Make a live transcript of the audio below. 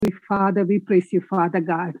Father, we praise you, Father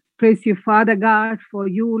God. Praise you, Father God, for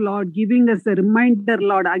you, Lord, giving us a reminder,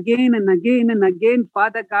 Lord, again and again and again,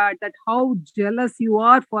 Father God, that how jealous you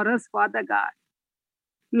are for us, Father God.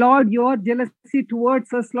 Lord, your jealousy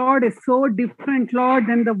towards us, Lord, is so different, Lord,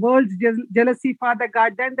 than the world's jealousy, Father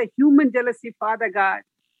God, than the human jealousy, Father God.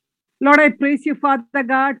 Lord, I praise you, Father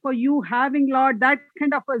God, for you having, Lord, that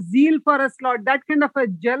kind of a zeal for us, Lord, that kind of a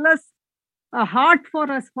jealous heart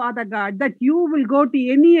for us, Father God, that you will go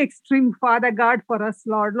to any extreme, Father God, for us,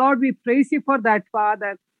 Lord. Lord, we praise you for that,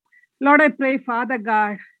 Father. Lord, I pray, Father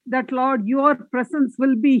God, that, Lord, your presence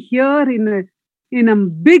will be here in a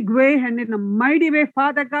big way and in a mighty way,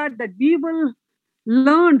 Father God, that we will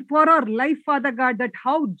learn for our life, Father God, that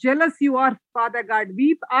how jealous you are, Father God.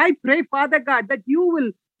 I pray, Father God, that you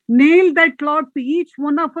will nail that, Lord, to each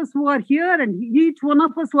one of us who are here and each one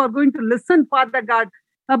of us who are going to listen, Father God,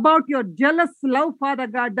 about your jealous love, Father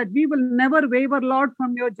God, that we will never waver, Lord,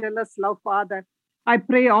 from your jealous love, Father. I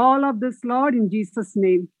pray all of this, Lord, in Jesus'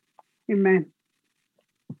 name. Amen.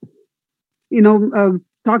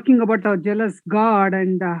 Talking about our jealous God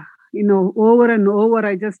and, over and over,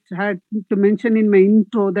 I just had to mention in my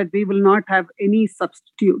intro that we will not have any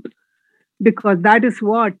substitute, because that is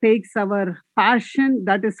what takes our passion,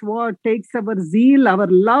 that is what takes our zeal, our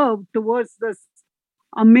love towards this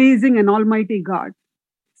amazing and almighty God.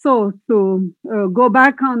 So to go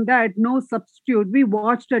back on that, no substitute, we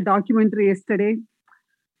watched a documentary yesterday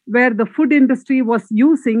where the food industry was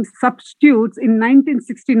using substitutes in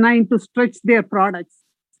 1969 to stretch their products.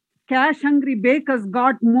 Cash-hungry bakers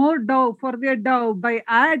got more dough for their dough by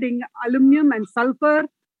adding aluminum and sulfur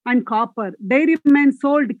and copper. Dairymen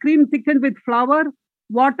sold cream thickened with flour,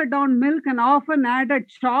 watered down milk, and often added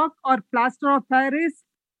chalk or plaster of Paris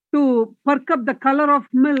to perk up the color of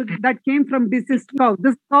milk that came from deceased cow.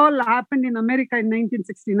 This all happened in America in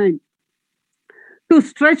 1969. To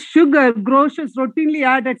stretch sugar, grocers routinely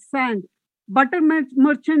added sand. Butter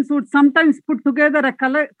merchants would sometimes put together a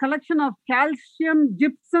collection of calcium,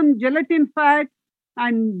 gypsum, gelatin fat,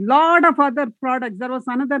 and lot of other products. There was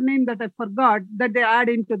another name that I forgot that they add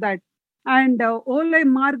into that. And Ole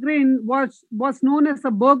margarine was known as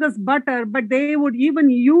a bogus butter, but they would even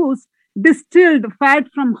use distilled fat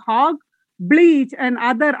from hog, bleach, and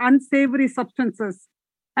other unsavory substances.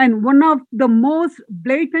 And one of the most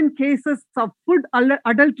blatant cases of food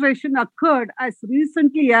adulteration occurred as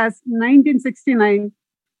recently as 1969.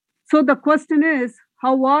 So the question is,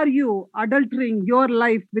 how are you adultering your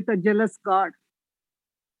life with a jealous God?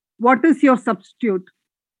 What is your substitute?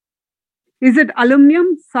 Is it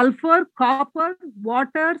aluminum, sulfur, copper,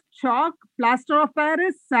 water, chalk, plaster of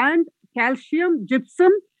Paris, sand, calcium,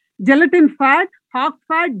 gypsum, gelatin fat, hog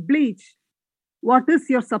fat, bleach? What is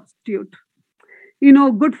your substitute?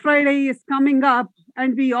 Good Friday is coming up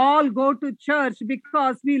and we all go to church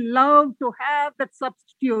because we love to have that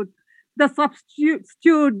substitute, the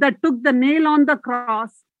substitute that took the nail on the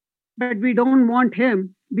cross, but we don't want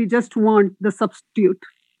him. We just want the substitute.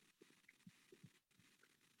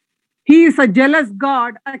 He is a jealous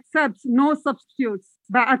God, accepts no substitutes.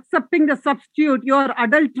 By accepting the substitute, you're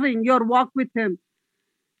adultering your walk with him.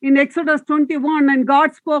 In Exodus 21, and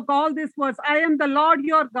God spoke all these words, I am the Lord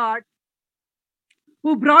your God,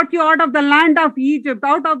 who brought you out of the land of Egypt,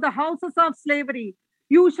 out of the houses of slavery.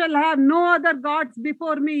 You shall have no other gods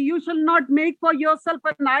before me. You shall not make for yourself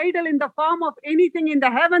an idol in the form of anything in the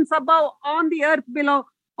heavens above, on the earth below,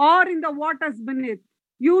 or in the waters beneath.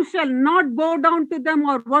 You shall not bow down to them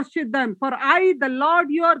or worship them, for I, the Lord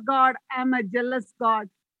your God, am a jealous God.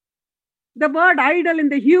 The word idol in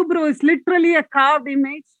the Hebrew is literally a carved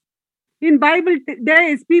image. In Bible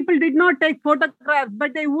days, people did not take photographs,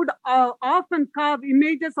 but they would often carve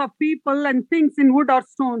images of people and things in wood or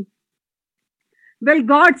stone. Well,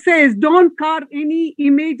 God says, don't carve any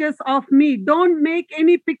images of me. Don't make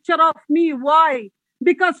any picture of me. Why?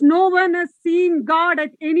 Because no one has seen God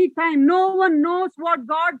at any time. No one knows what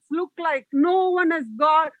gods look like. No one has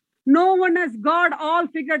God all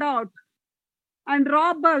figured out. And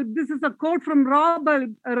Rob Bell, this is a quote from Rob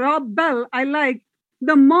Bell, I like.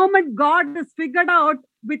 The moment God is figured out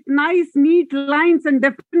with nice, neat lines and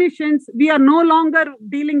definitions, we are no longer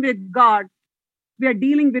dealing with God. We are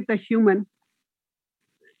dealing with a human.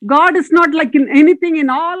 God is not like in anything in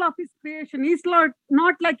all of his creation. He's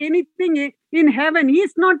not like anything in heaven.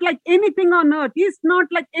 He's not like anything on earth. He's not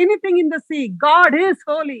like anything in the sea. God is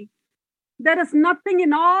holy. There is nothing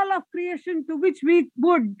in all of creation to which we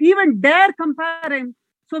would even dare compare him.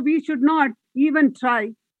 So we should not even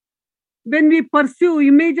try. When we pursue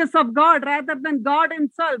images of God rather than God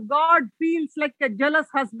himself, God feels like a jealous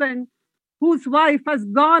husband whose wife has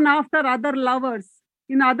gone after other lovers.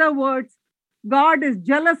 In other words, God is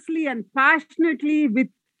jealously and passionately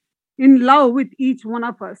in love with each one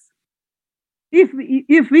of us.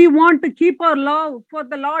 If we want to keep our love for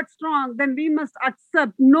the Lord strong, then we must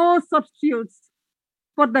accept no substitutes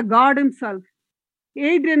for the God Himself.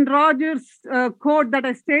 Adrian Rogers' quote that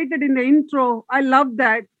I stated in the intro, I love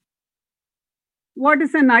that. What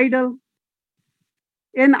is an idol?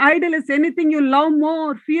 An idol is anything you love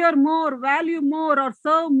more, fear more, value more, or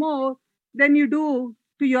serve more than you do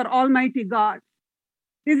to your Almighty God.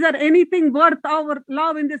 Is there anything worth our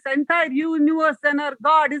love in this entire universe than our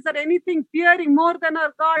God? Is there anything fearing more than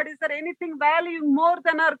our God? Is there anything valuing more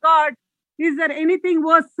than our God? Is there anything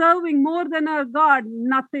worth serving more than our God?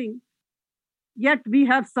 Nothing. Yet we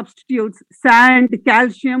have substitutes: sand,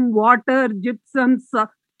 calcium, water, gypsum,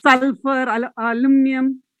 sulfur,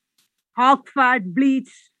 aluminum, hog fat,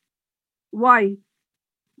 bleach. Why?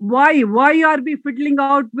 Why are we fiddling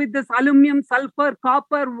out with this aluminum, sulfur,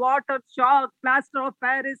 copper, water, chalk, plaster of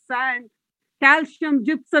Paris, sand, calcium,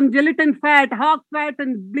 gypsum, gelatin fat, hog fat,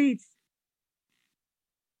 and bleach?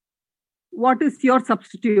 What is your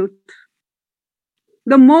substitute?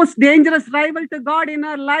 The most dangerous rival to God in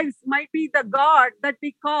our lives might be the God that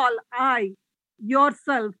we call I,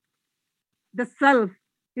 yourself. The self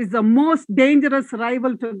is the most dangerous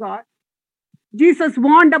rival to God. Jesus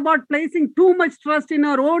warned about placing too much trust in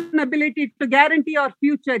our own ability to guarantee our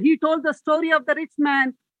future. He told the story of the rich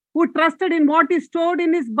man who trusted in what is stored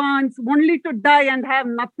in his barns only to die and have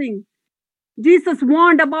nothing. Jesus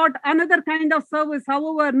warned about another kind of service.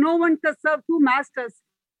 However, no one can serve two masters.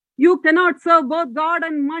 You cannot serve both God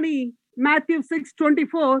and money. Matthew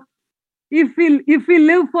 6:24. If we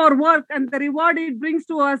live for work and the reward it brings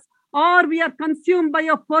to us, or we are consumed by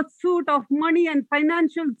a pursuit of money and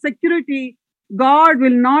financial security, God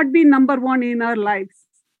will not be number one in our lives.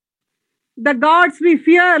 The gods we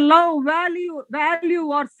fear, love, value,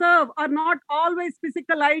 or serve are not always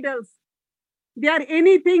physical idols. They are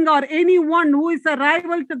anything or anyone who is a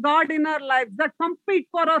rival to God in our lives, that competes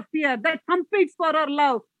for our fear, that competes for our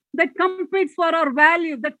love, that competes for our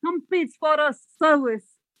value, that competes for our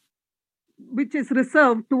service, which is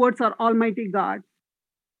reserved towards our Almighty God.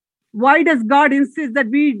 Why does God insist that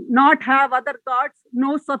we not have other gods?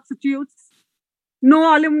 No substitutes,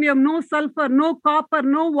 no aluminum, no sulfur, no copper,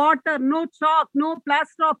 no water, no chalk, no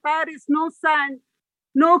plaster of Paris, no sand,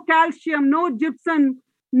 no calcium, no gypsum,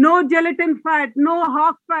 no gelatin fat, no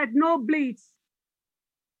hog fat, no bleach.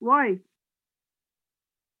 Why?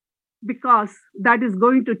 Because that is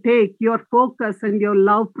going to take your focus and your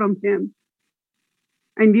love from Him.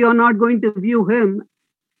 And you are not going to view Him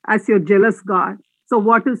as your jealous God. So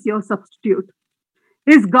what is your substitute?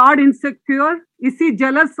 Is God insecure? Is He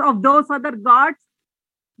jealous of those other gods?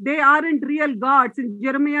 They aren't real gods. In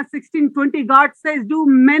Jeremiah 16:20, God says, do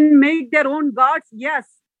men make their own gods? Yes,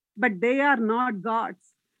 but they are not gods.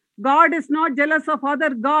 God is not jealous of other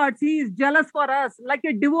gods. He is jealous for us. Like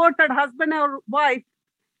a devoted husband or wife,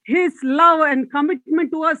 His love and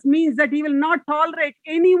commitment to us means that He will not tolerate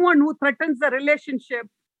anyone who threatens the relationship.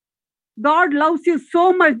 God loves you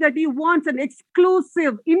so much that He wants an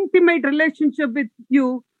exclusive, intimate relationship with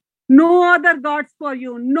you. No other gods for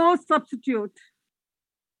you, no substitute.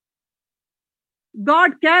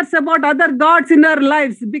 God cares about other gods in our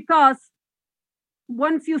lives because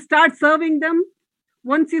once you start serving them,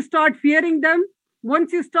 once you start fearing them,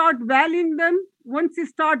 once you start valuing them, once you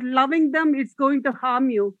start loving them, it's going to harm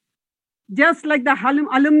you. Just like the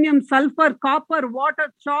aluminum, sulfur, copper,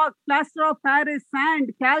 water, chalk, plaster of Paris,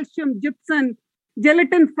 sand, calcium, gypsum,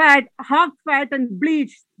 gelatin fat, hog fat, and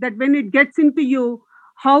bleach, that when it gets into you,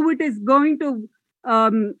 how it is going to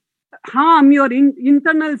harm your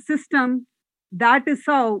internal system, that is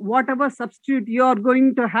how whatever substitute you are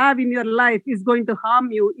going to have in your life is going to harm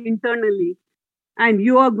you internally. And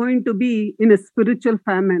you are going to be in a spiritual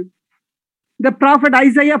famine. The prophet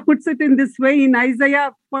Isaiah puts it in this way in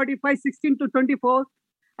Isaiah 45:16-24.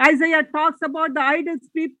 Isaiah talks about the idols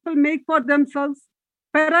people make for themselves,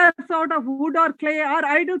 perhaps out of wood or clay. Our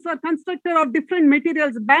idols are constructed of different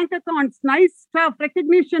materials, bank accounts, nice stuff,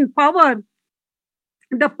 recognition, power.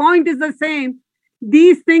 The point is the same.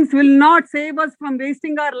 These things will not save us from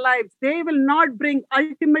wasting our lives. They will not bring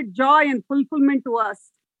ultimate joy and fulfillment to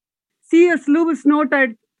us. C.S. Lewis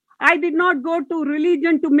noted, I did not go to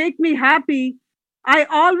religion to make me happy. I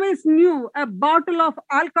always knew a bottle of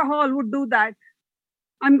alcohol would do that.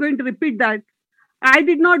 I'm going to repeat that. I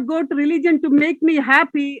did not go to religion to make me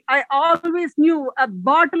happy. I always knew a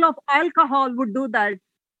bottle of alcohol would do that.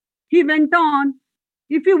 He went on,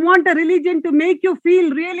 if you want a religion to make you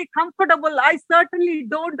feel really comfortable, I certainly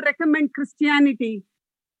don't recommend Christianity.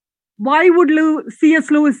 Why would C.S.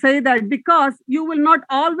 Lewis say that? Because you will not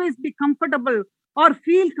always be comfortable or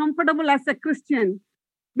feel comfortable as a Christian,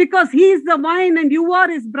 because he is the vine and you are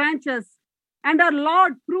his branches. And our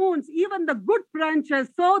Lord prunes even the good branches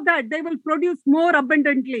so that they will produce more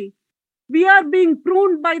abundantly. We are being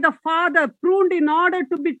pruned by the Father, pruned in order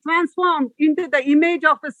to be transformed into the image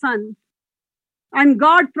of His Son. And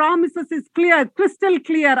God promises is clear, crystal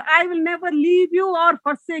clear. I will never leave you or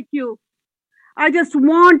forsake you. I just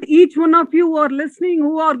want each one of you who are listening,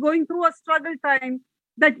 who are going through a struggle time,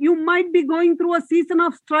 that you might be going through a season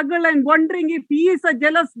of struggle and wondering if He is a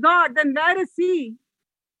jealous God, then where is He?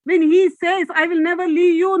 When He says, I will never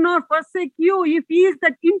leave you nor forsake you, if He is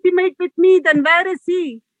that intimate with me, then where is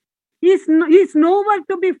He? He's nowhere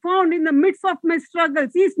to be found in the midst of my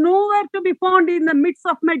struggles. He's nowhere to be found in the midst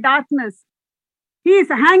of my darkness. He is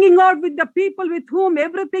hanging out with the people with whom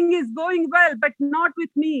everything is going well, but not with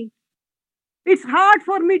me. It's hard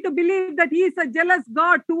for me to believe that He is a jealous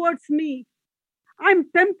God towards me. I'm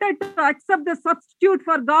tempted to accept the substitute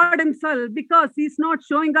for God Himself because He's not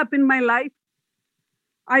showing up in my life.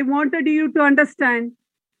 I wanted you to understand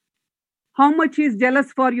how much He is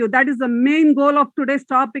jealous for you. That is the main goal of today's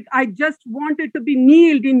topic. I just wanted to be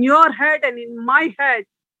kneeled in your head and in my head,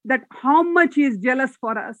 that how much He is jealous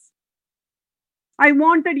for us. I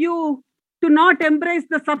wanted you to not embrace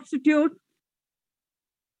the substitute.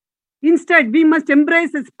 Instead, we must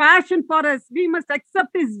embrace His passion for us. We must accept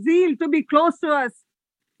His zeal to be close to us.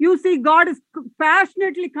 You see, God is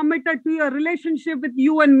passionately committed to your relationship with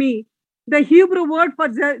you and me. The Hebrew word for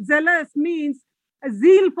zealous means a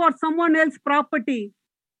zeal for someone else's property.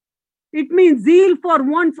 It means zeal for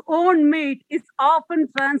one's own mate is often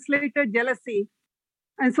translated jealousy.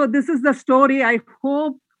 And so this is the story. I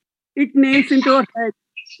hope it nails into our head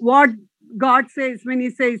what God says when He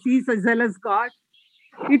says He's a jealous God.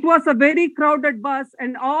 It was a very crowded bus,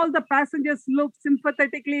 and all the passengers looked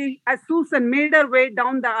sympathetically as Susan made her way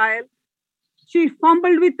down the aisle. She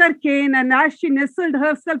fumbled with her cane, and as she nestled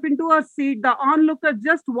herself into her seat, the onlooker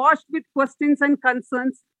just watched with questions and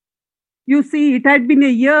concerns. You see, it had been a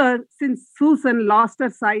year since Susan lost her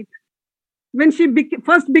sight. When she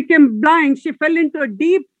first became blind, she fell into a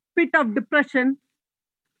deep pit of depression.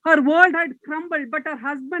 Her world had crumbled, but her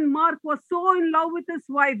husband, Mark, was so in love with his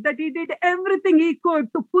wife that he did everything he could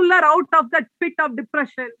to pull her out of that pit of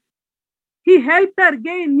depression. He helped her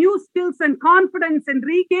gain new skills and confidence and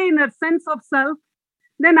regain her sense of self.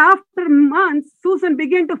 Then after months, Susan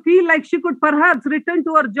began to feel like she could perhaps return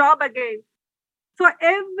to her job again. So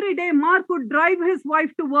every day, Mark would drive his wife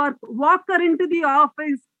to work, walk her into the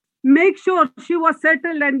office, make sure she was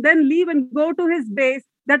settled, and then leave and go to his base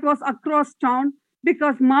that was across town,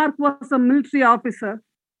 because Mark was a military officer.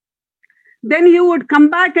 Then he would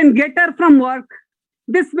come back and get her from work.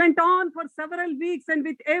 This went on for several weeks, and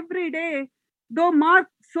with every day, though Mark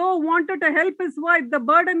so wanted to help his wife, the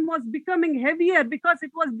burden was becoming heavier because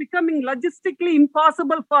it was becoming logistically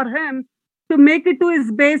impossible for him to make it to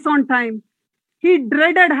his base on time. He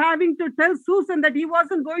dreaded having to tell Susan that he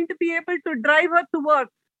wasn't going to be able to drive her to work.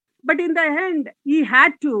 But in the end, he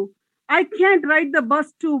had to. I can't ride the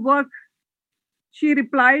bus to work, she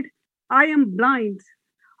replied. I am blind.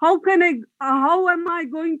 How am I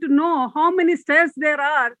going to know how many stairs there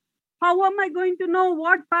are? How am I going to know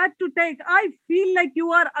what path to take? I feel like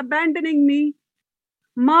you are abandoning me.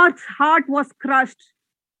 Mark's heart was crushed.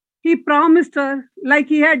 He promised her, like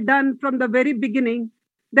he had done from the very beginning,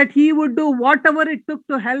 that he would do whatever it took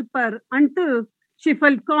to help her until she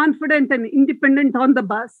felt confident and independent on the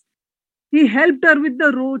bus. He helped her with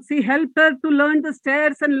the routes. He helped her to learn the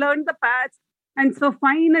stairs and learn the paths. And so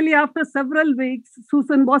finally, after several weeks,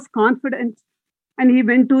 Susan was confident, and he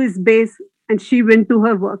went to his base and she went to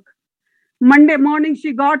her work. Monday morning,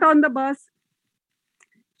 she got on the bus.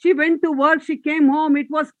 She went to work. She came home. It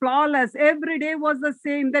was flawless. Every day was the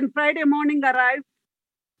same. Then Friday morning arrived.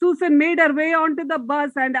 Susan made her way onto the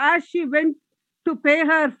bus, and as she went to pay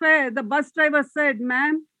her fare, the bus driver said,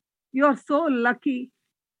 "Ma'am, you're so lucky."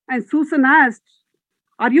 And Susan asked,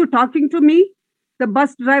 "Are you talking to me?" The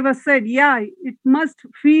bus driver said, "Yeah, it must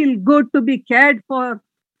feel good to be cared for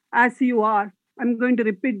as you are." I'm going to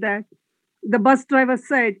repeat that. The bus driver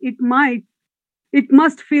said, it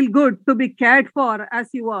must feel good to be cared for as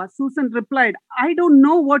you are. Susan replied, "I don't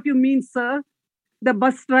know what you mean, sir." The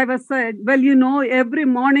bus driver said, "Well, every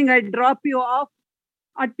morning I drop you off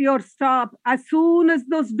at your stop. As soon as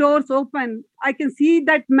those doors open, I can see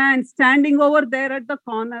that man standing over there at the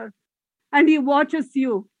corner, and he watches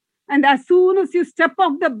you. And as soon as you step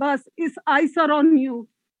off the bus, his eyes are on you.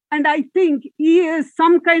 And I think he is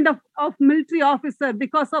some kind of military officer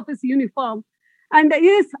because of his uniform. And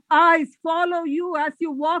his eyes follow you as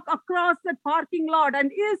you walk across the parking lot.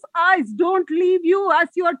 And his eyes don't leave you as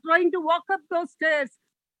you are trying to walk up those stairs.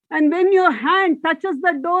 And when your hand touches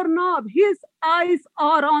the doorknob, his eyes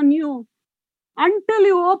are on you. Until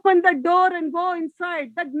you open the door and go inside,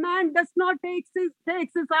 that man does not takes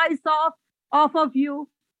his eyes off of you.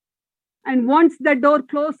 And once the door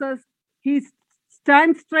closes, he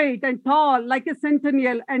stands straight and tall like a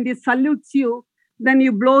sentinel and he salutes you. Then he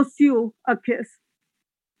blows you a kiss.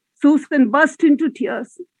 Susan burst into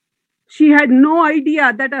tears. She had no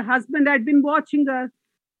idea that her husband had been watching her,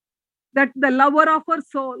 that the lover of her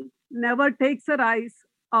soul never takes her eyes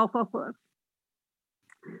off of her.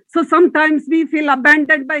 So sometimes we feel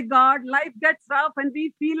abandoned by God. Life gets rough and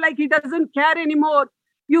we feel like he doesn't care anymore.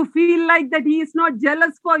 You feel like that he is not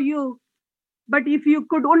jealous for you. But if you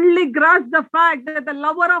could only grasp the fact that the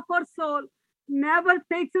lover of our soul never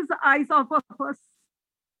takes his eyes off of us,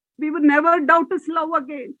 we will never doubt his love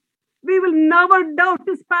again. We will never doubt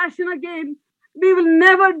his passion again. We will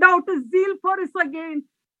never doubt his zeal for us again.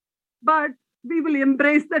 But we will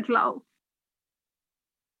embrace that love.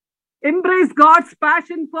 Embrace God's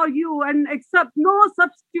passion for you and accept no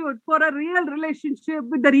substitute for a real relationship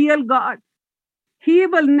with the real God. He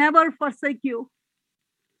will never forsake you.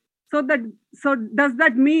 So does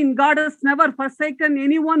that mean God has never forsaken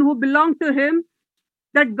anyone who belonged to him?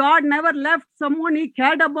 That God never left someone he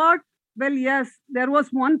cared about? Well, yes, there was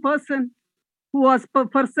one person who was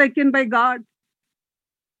forsaken by God.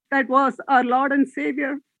 That was our Lord and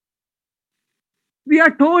Savior. We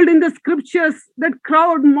are told in the scriptures that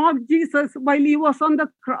crowd mocked Jesus while he was on the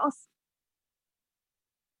cross.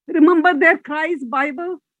 Remember their cries,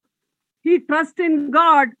 Bible? He trusts in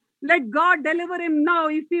God. Let God deliver him now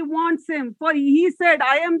if he wants him. For he said,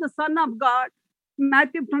 I am the Son of God.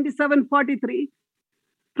 Matthew 27:43.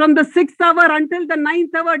 From the 6th hour until the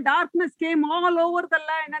 9th hour, darkness came all over the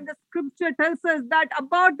land. And the scripture tells us that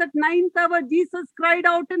about that 9th hour, Jesus cried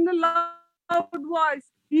out in the loud voice,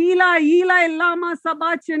 Eli, Eli, lama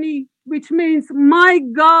sabachthani, which means, my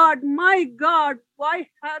God, why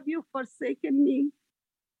have you forsaken me?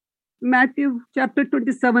 Matthew chapter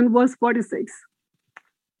 27, verse 46.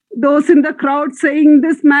 Those in the crowd saying,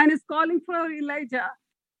 this man is calling for Elijah.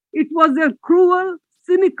 It was a cruel,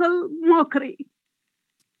 cynical mockery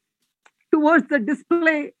towards the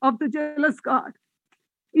display of the jealous God.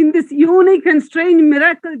 In this unique and strange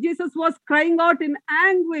miracle, Jesus was crying out in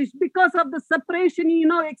anguish because of the separation he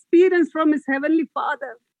experienced from his heavenly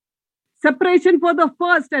Father. Separation for the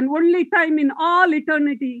first and only time in all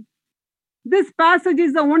eternity. This passage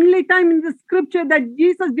is the only time in the scripture that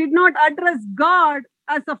Jesus did not address God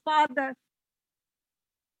as a father.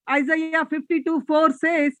 Isaiah 52:4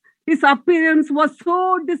 says, his appearance was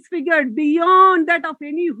so disfigured beyond that of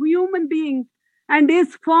any human being, and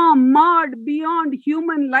his form marred beyond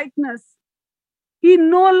human likeness. He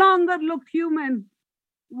no longer looked human.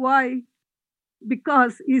 Why?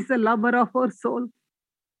 Because he's the lover of our soul.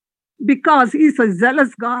 Because he's a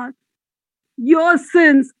zealous God. Your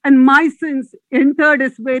sins and my sins entered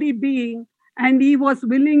his very being, and he was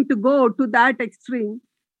willing to go to that extreme.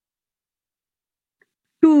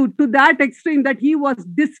 To that extreme that he was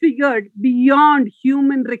disfigured beyond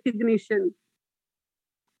human recognition.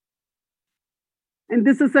 And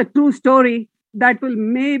this is a true story that will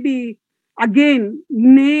maybe again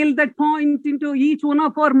nail that point into each one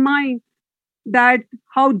of our mind, that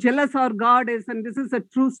how jealous our God is. And this is a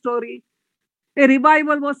true story. A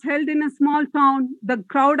revival was held in a small town. The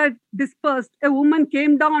crowd had dispersed. A woman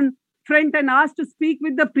came down front and asked to speak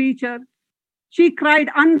with the preacher. She cried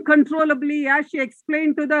uncontrollably as she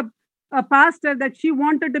explained to the pastor that she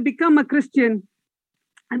wanted to become a Christian.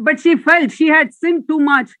 But she felt she had sinned too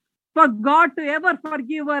much for God to ever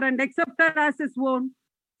forgive her and accept her as his own.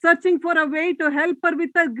 Searching for a way to help her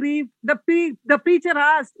with her grief, the preacher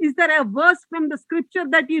asked, is there a verse from the scripture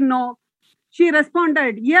that you know? She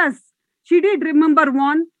responded, yes, she did remember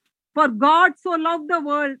one. For God so loved the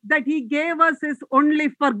world that he gave us his only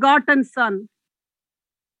forgotten son.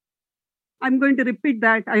 I'm going to repeat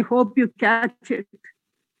that. I hope you catch it.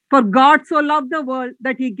 For God so loved the world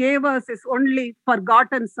that he gave us his only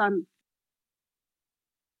forgotten son.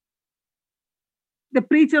 The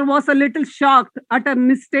preacher was a little shocked at a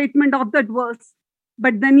misstatement of that verse,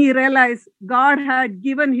 but then he realized God had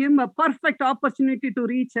given him a perfect opportunity to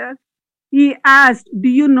reach her. He asked, do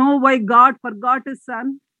you know why God forgot his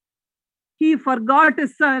son? He forgot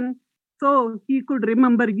his son so he could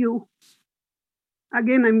remember you.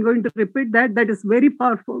 Again, I'm going to repeat that. That is very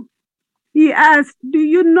powerful. He asked, do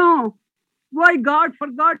you know why God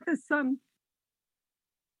forgot his son?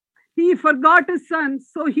 He forgot his son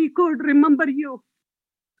so he could remember you.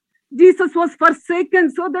 Jesus was forsaken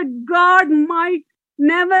so that God might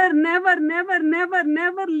never, never, never, never,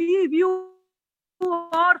 never leave you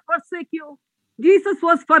or forsake you. Jesus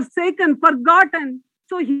was forsaken, forgotten,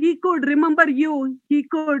 so he could remember you, he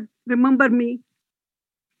could remember me.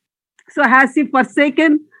 So has he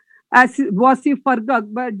forsaken? As was he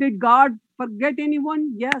forgot? But did God forget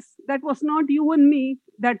anyone? Yes, that was not you and me.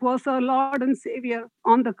 That was our Lord and Savior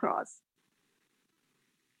on the cross.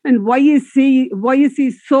 And why is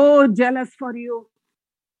he so jealous for you?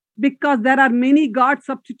 Because there are many God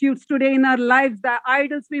substitutes today in our lives, the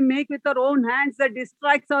idols we make with our own hands that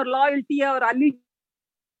distracts our loyalty, our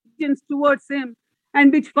allegiance towards Him,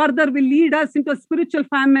 and which further will lead us into a spiritual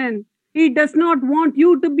famine. He does not want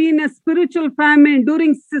you to be in a spiritual famine.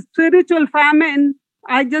 During spiritual famine,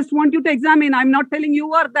 I just want you to examine. I'm not telling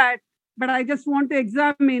you are that, but I just want to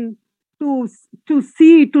examine to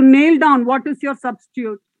see, to nail down what is your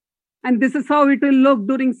substitute. And this is how it will look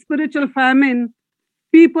during spiritual famine.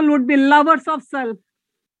 People would be lovers of self,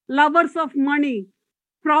 lovers of money,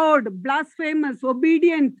 proud, blasphemous,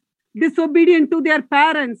 obedient, disobedient to their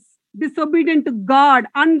parents, disobedient to God,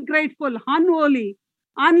 ungrateful, unholy,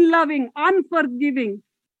 unloving, unforgiving,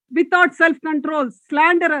 without self control,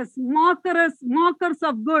 slanderous, mockers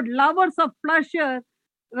of good, lovers of pleasure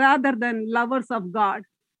rather than lovers of God.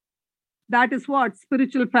 That is what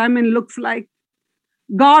spiritual famine looks like.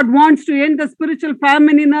 God wants to end the spiritual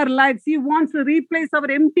famine in our lives. He wants to replace our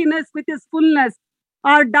emptiness with His fullness,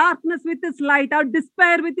 our darkness with His light, our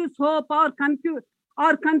despair with His hope, our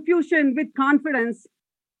confusion with confidence.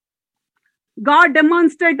 God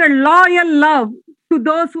demonstrated loyal love to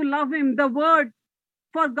those who love Him. The word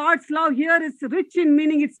for God's love here is rich in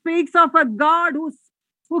meaning. It speaks of a God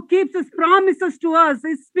who keeps His promises to us.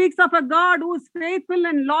 It speaks of a God who is faithful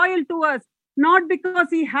and loyal to us, not because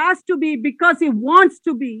He has to be, because He wants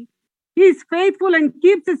to be. He is faithful and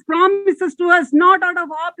keeps His promises to us, not out of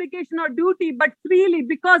obligation or duty, but freely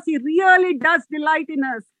because He really does delight in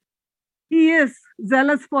us. He is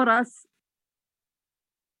zealous for us.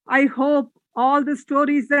 I hope all the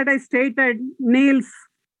stories that I stated nails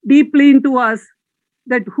deeply into us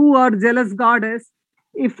that who our jealous God is.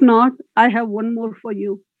 If not, I have one more for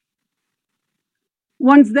you.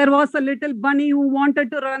 Once there was a little bunny who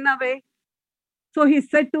wanted to run away. So he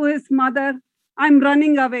said to his mother, I'm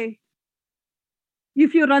running away.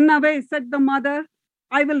 If you run away, said the mother,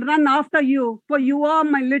 I will run after you, for you are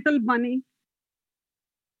my little bunny.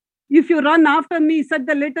 If you run after me, said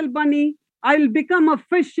the little bunny, I will become a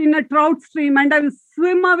fish in a trout stream and I will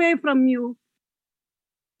swim away from you.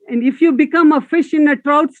 And if you become a fish in a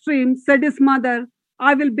trout stream, said his mother,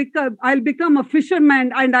 I'll become a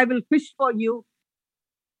fisherman and I will fish for you.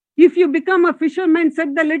 If you become a fisherman,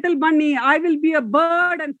 said the little bunny, I will be a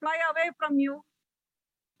bird and fly away from you.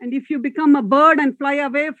 And if you become a bird and fly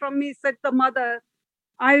away from me, said the mother,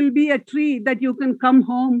 I will be a tree that you can come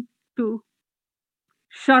home to.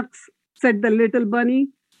 Shucks, said the little bunny,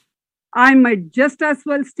 I might just as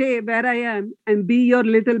well stay where I am and be your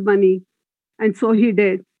little bunny. And so he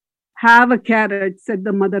did. Have a carrot, said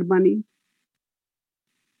the mother bunny.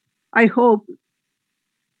 I hope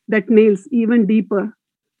that nails even deeper,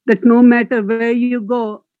 that no matter where you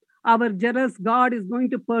go, our jealous God is going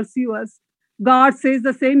to pursue us. God says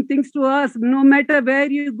the same things to us. No matter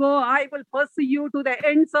where you go, I will pursue you to the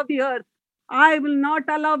ends of the earth. I will not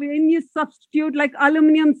allow any substitute like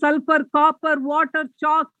aluminum, sulfur, copper, water,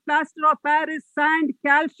 chalk, plaster of Paris, sand,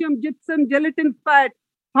 calcium, gypsum, gelatin fat,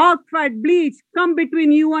 hog fat, bleach come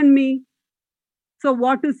between you and me. So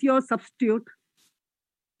what is your substitute?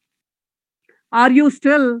 Are you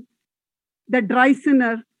still the dry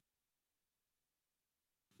sinner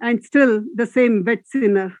and still the same wet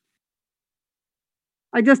sinner?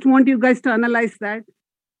 I just want you guys to analyze that.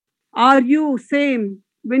 Are you same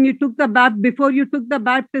when you took before you took the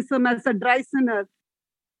baptism as a dry sinner?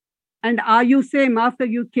 And are you same after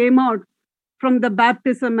you came out from the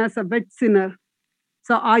baptism as a wet sinner?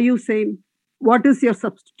 So are you same? What is your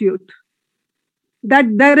substitute? That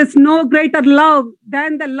there is no greater love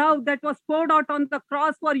than the love that was poured out on the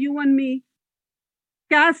cross for you and me.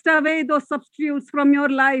 Cast away those substitutes from your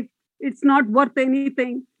life. It's not worth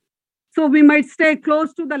anything. So we might stay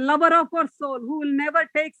close to the lover of our soul who will never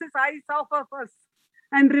take his eyes off of us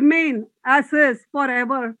and remain as is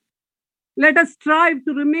forever. Let us strive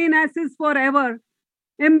to remain as is forever.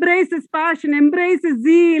 Embrace his passion, embrace his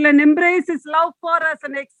zeal, and embrace his love for us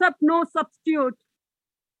and accept no substitute.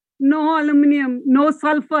 No aluminum, no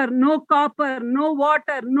sulfur, no copper, no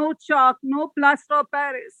water, no chalk, no plaster of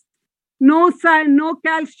Paris, no sand, no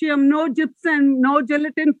calcium, no gypsum, no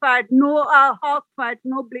gelatin fat, no hog fat,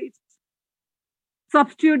 no bleach.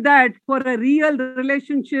 Substitute that for a real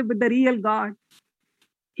relationship with the real God.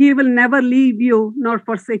 He will never leave you nor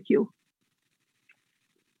forsake you.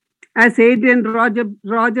 As Adrian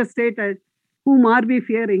Roger stated, whom are we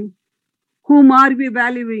fearing? Whom are we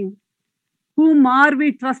valuing? Whom are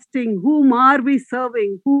we trusting? Whom are we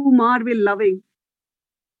serving? Whom are we loving?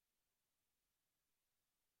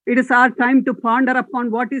 It is our time to ponder upon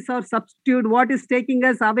what is our substitute, what is taking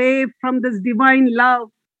us away from this divine love,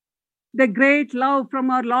 the great love from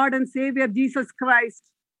our Lord and Savior Jesus Christ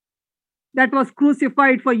that was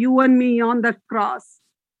crucified for you and me on the cross.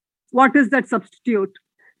 What is that substitute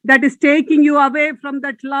that is taking you away from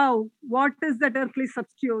that love? What is that earthly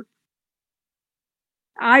substitute?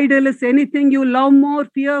 Idol is anything you love more,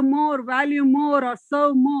 fear more, value more, or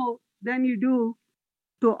serve more than you do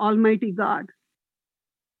to Almighty God.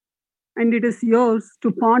 And it is yours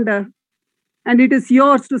to ponder, and it is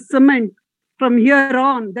yours to cement from here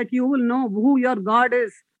on, that you will know who your God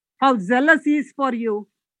is, how zealous He is for you,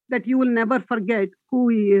 that you will never forget who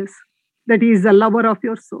He is, that He is the lover of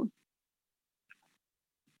your soul.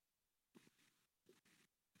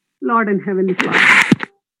 Lord and Heavenly Father,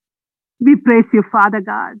 we praise you, Father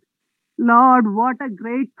God. Lord, what a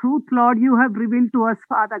great truth, Lord, you have revealed to us,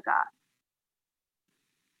 Father God.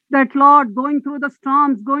 That, Lord, going through the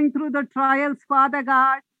storms, going through the trials, Father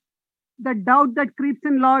God, the doubt that creeps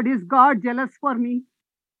in, Lord, is God jealous for me?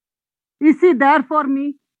 Is He there for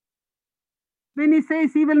me? When He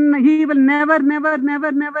says He will never, never,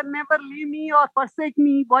 never, never, never leave me or forsake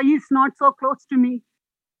me, why He's not so close to me?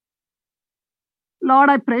 Lord,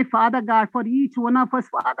 I pray, Father God, for each one of us,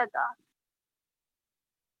 Father God,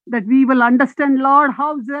 that we will understand, Lord,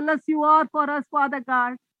 how zealous you are for us, Father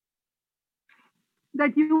God.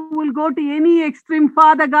 That you will go to any extreme,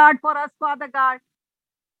 Father God, for us, Father God.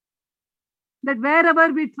 That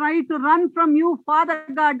wherever we try to run from you, Father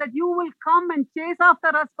God, that you will come and chase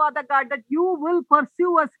after us, Father God, that you will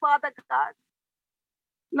pursue us, Father God.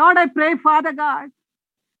 Lord, I pray, Father God,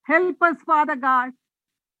 help us, Father God,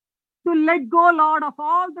 to let go, Lord, of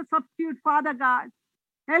all the substitute, Father God.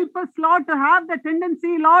 Help us, Lord, to have the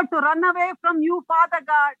tendency, Lord, to run away from you, Father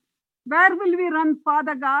God. Where will we run,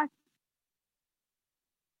 Father God?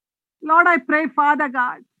 Lord, I pray, Father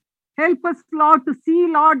God, help us, Lord, to see,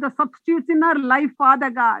 Lord, the substitutes in our life, Father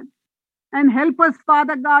God. And help us,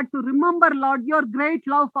 Father God, to remember, Lord, your great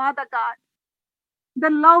love, Father God. The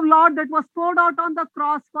love, Lord, that was poured out on the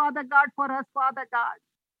cross, Father God, for us, Father God.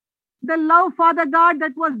 The love, Father God,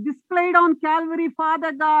 that was displayed on Calvary,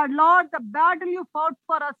 Father God. Lord, the battle you fought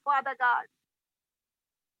for us, Father God.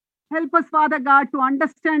 Help us, Father God, to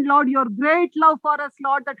understand, Lord, your great love for us,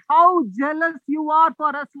 Lord, that how jealous you are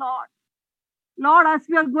for us, Lord. Lord, as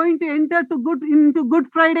we are going to enter into Good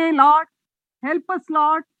Friday, Lord, help us,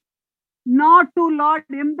 Lord, not to, Lord,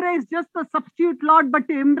 embrace just the substitute, Lord, but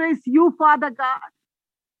to embrace you, Father God.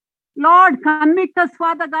 Lord, convict us,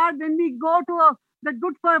 Father God, when we go to the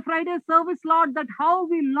Good Friday service, Lord, that how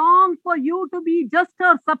we long for you to be just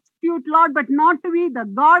our substitute, Lord, but not to be the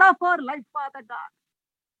God of our life, Father God.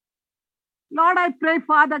 Lord, I pray,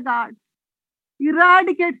 Father God,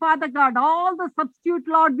 eradicate, Father God, all the substitute,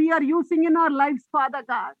 Lord, we are using in our lives, Father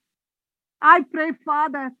God. I pray,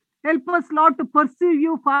 Father, help us, Lord, to pursue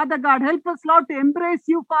you, Father God. Help us, Lord, to embrace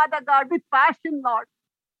you, Father God, with passion, Lord.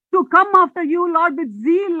 To come after you, Lord, with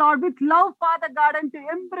zeal, Lord, with love, Father God, and to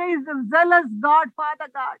embrace the zealous God,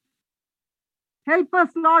 Father God. Help us,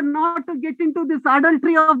 Lord, not to get into this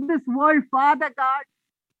adultery of this world, Father God.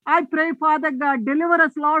 I pray, Father God, deliver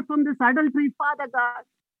us, Lord, from this adultery, Father God.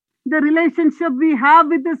 The relationship we have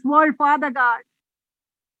with this world, Father God.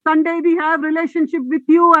 Sunday we have relationship with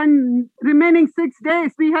you, and remaining 6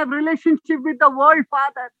 days we have relationship with the world,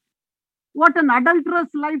 Father. What an adulterous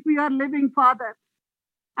life we are living, Father.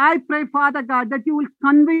 I pray, Father God, that you will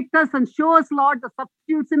convict us and show us, Lord, the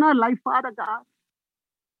substitutes in our life, Father God.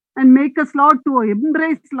 And make us, Lord, to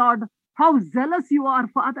embrace, Lord, how zealous you are,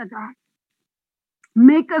 Father God.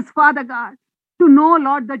 Make us, Father God, to know,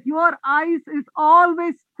 Lord, that your eyes is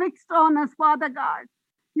always fixed on us, Father God.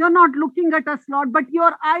 You're not looking at us, Lord, but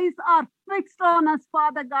your eyes are fixed on us,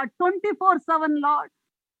 Father God, 24/7, Lord.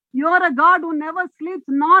 You're a God who never sleeps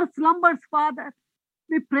nor slumbers, Father.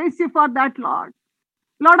 We praise you for that, Lord.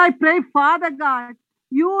 Lord, I pray, Father God,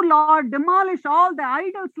 you, Lord, demolish all the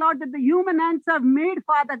idols, Lord, that the human hands have made,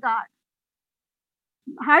 Father God.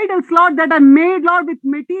 Idols, Lord, that are made, Lord, with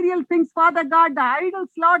material things, Father God. The idols,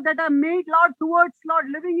 Lord, that are made, Lord, towards, Lord,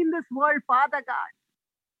 living in this world, Father God.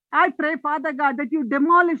 I pray, Father God, that you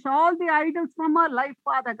demolish all the idols from our life,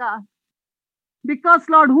 Father God. Because,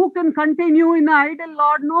 Lord, who can continue in the idol,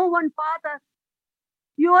 Lord? No one, Father.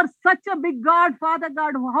 You are such a big God, Father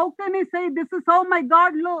God. How can I say this is how my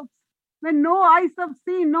God looks? When no eyes have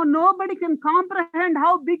seen, nobody can comprehend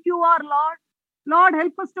how big you are, Lord. Lord,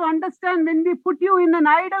 help us to understand when we put you in an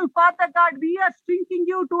idol, Father God, we are shrinking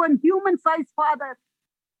you to a human size, Father.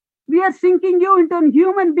 We are sinking you into a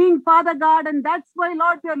human being, Father God, and that's why,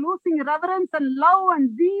 Lord, we are losing reverence and love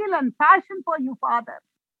and zeal and passion for you, Father.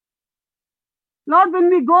 Lord, when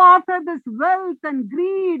we go after this wealth and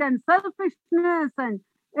greed and selfishness and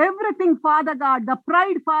everything, Father God, the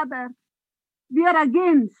pride, Father, we are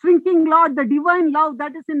again shrinking, Lord, the divine love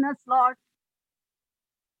that is in us, Lord.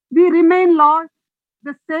 We remain, Lord,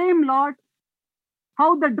 the same, Lord.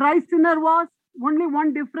 How the dry sinner was, only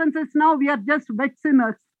one difference is now we are just wet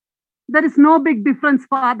sinners. There is no big difference,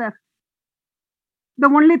 Father. The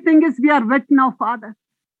only thing is we are wet now, Father.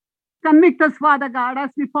 Convict us, Father God, as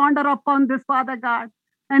we ponder upon this, Father God,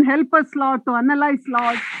 and help us, Lord, to analyze,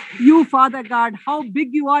 Lord, you, Father God, how big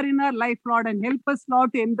you are in our life, Lord, and help us,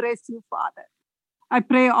 Lord, to embrace you, Father. I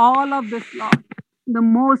pray all of this, Lord, in the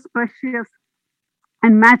most precious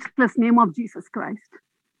and matchless name of Jesus Christ.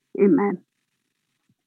 Amen.